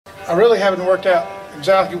I really haven't worked out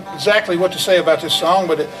exactly what to say about this song,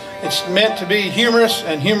 but it's meant to be humorous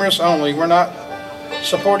and humorous only. We're not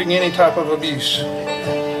supporting any type of abuse.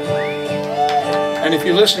 And if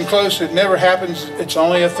you listen close, it never happens. It's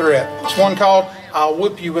only a threat. It's one called "I'll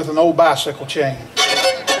Whip You with an Old Bicycle Chain."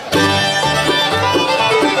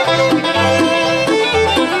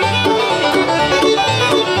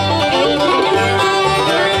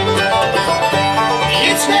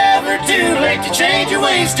 To change your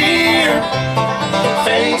ways, dear.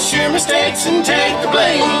 Face your mistakes and take the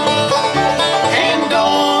blame. And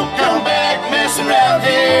don't come back messing around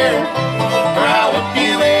here, or I'll whip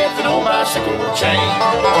you with an old bicycle chain.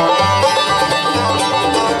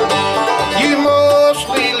 You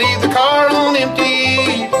mostly leave the car on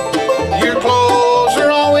empty. Your clothes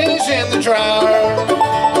are always in the dryer.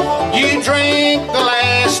 You drink the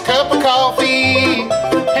last cup of coffee,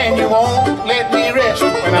 and you won't let me rest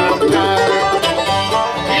when I'm tired.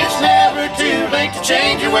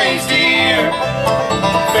 Change your ways, dear.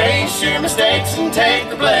 Face your mistakes and take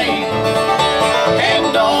the blame.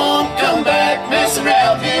 And don't come back messing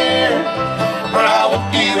around here, or I'll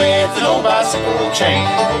whip you with an old bicycle chain.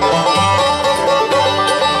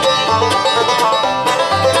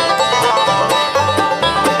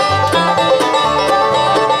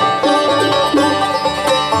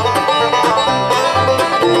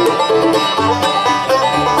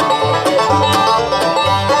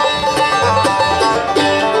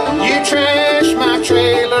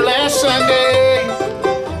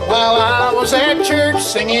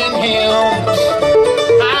 Singing hymns.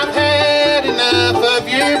 I've had enough of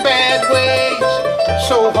your bad ways,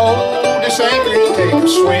 so hold this anchor and take a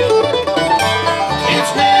swim.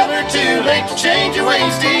 It's never too late to change your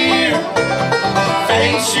ways, dear.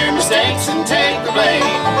 Face your mistakes and take the blame.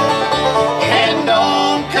 And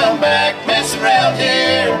don't come back messing around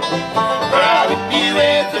here, or I'll whip you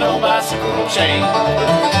with an old bicycle chain.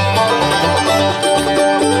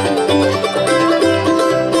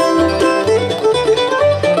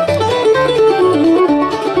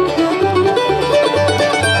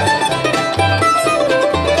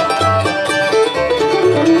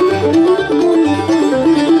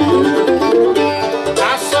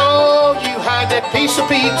 Piece of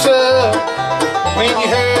pizza when you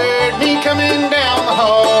heard me coming down the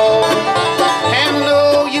hall. And I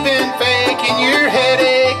know you've been faking your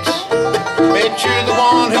headaches. Bet you're the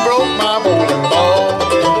one who broke my bowling ball.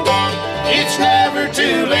 It's never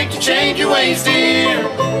too late to change your ways, dear.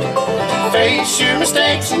 Face your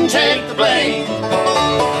mistakes and take the blame.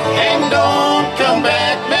 And don't come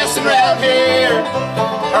back messing around here,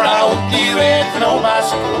 or I'll whip you with an old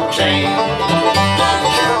bicycle chain.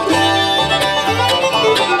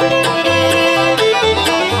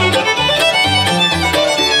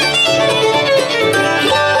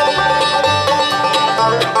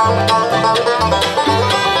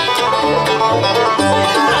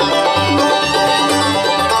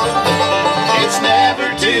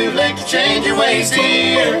 Change your ways,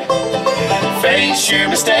 dear. Face your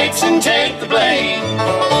mistakes and take the blame.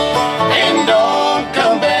 And don't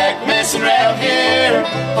come back messing around here,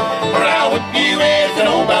 or I'll whip you with an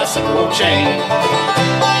old bicycle chain.